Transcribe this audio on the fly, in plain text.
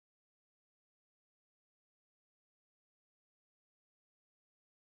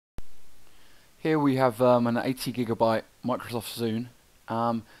Here we have an 80GB Microsoft Zune.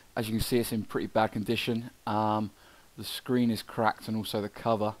 As you can see, it's in pretty bad condition. The screen is cracked and also the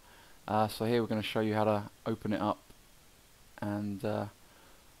cover. So here we're going to show you how to open it up and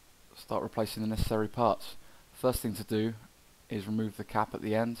start replacing the necessary parts. First thing to do is remove the cap at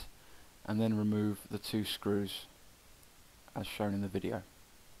the end and then remove the two screws as shown in the video.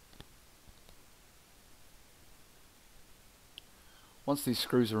 Once these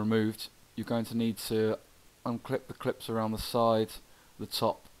screws are removed, you're going to need to unclip the clips around the side, the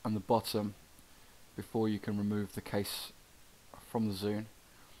top and the bottom before you can remove the case from the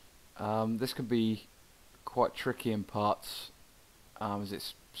Zune. This can be quite tricky in parts as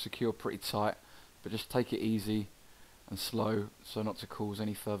it's secured pretty tight, but just take it easy and slow so not to cause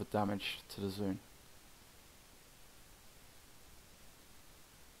any further damage to the Zune.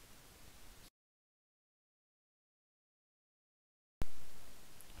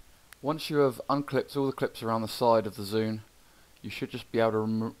 Once you have unclipped all the clips around the side of the Zune, you should just be able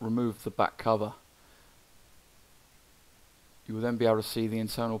to remove the back cover. You will then be able to see the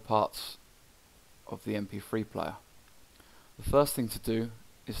internal parts of the MP3 player. The first thing to do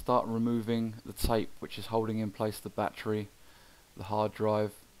is start removing the tape which is holding in place the battery, the hard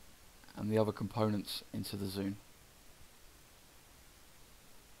drive and the other components into the Zune.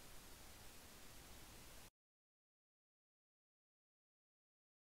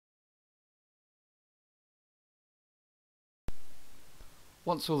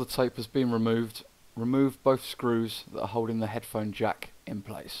 Once all the tape has been removed, remove both screws that are holding the headphone jack in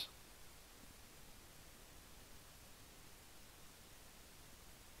place.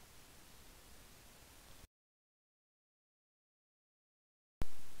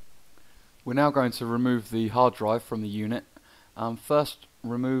 We're now going to remove the hard drive from the unit. First,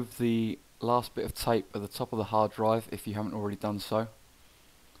 remove the last bit of tape at the top of the hard drive if you haven't already done so.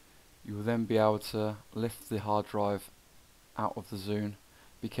 You will then be able to lift the hard drive out of the Zune.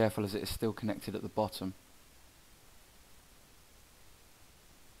 Be careful as it is still connected at the bottom.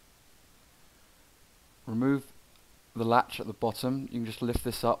 Remove the latch at the bottom. You can just lift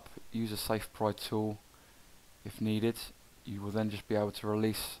this up, use a safe pry tool if needed. You will then just be able to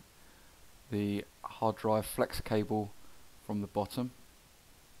release the hard drive flex cable from the bottom.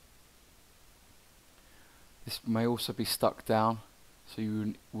 This may also be stuck down, so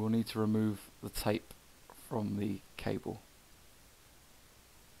you will need to remove the tape from the cable.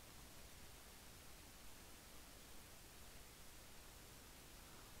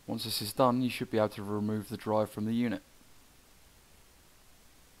 Once this is done, you should be able to remove the drive from the unit.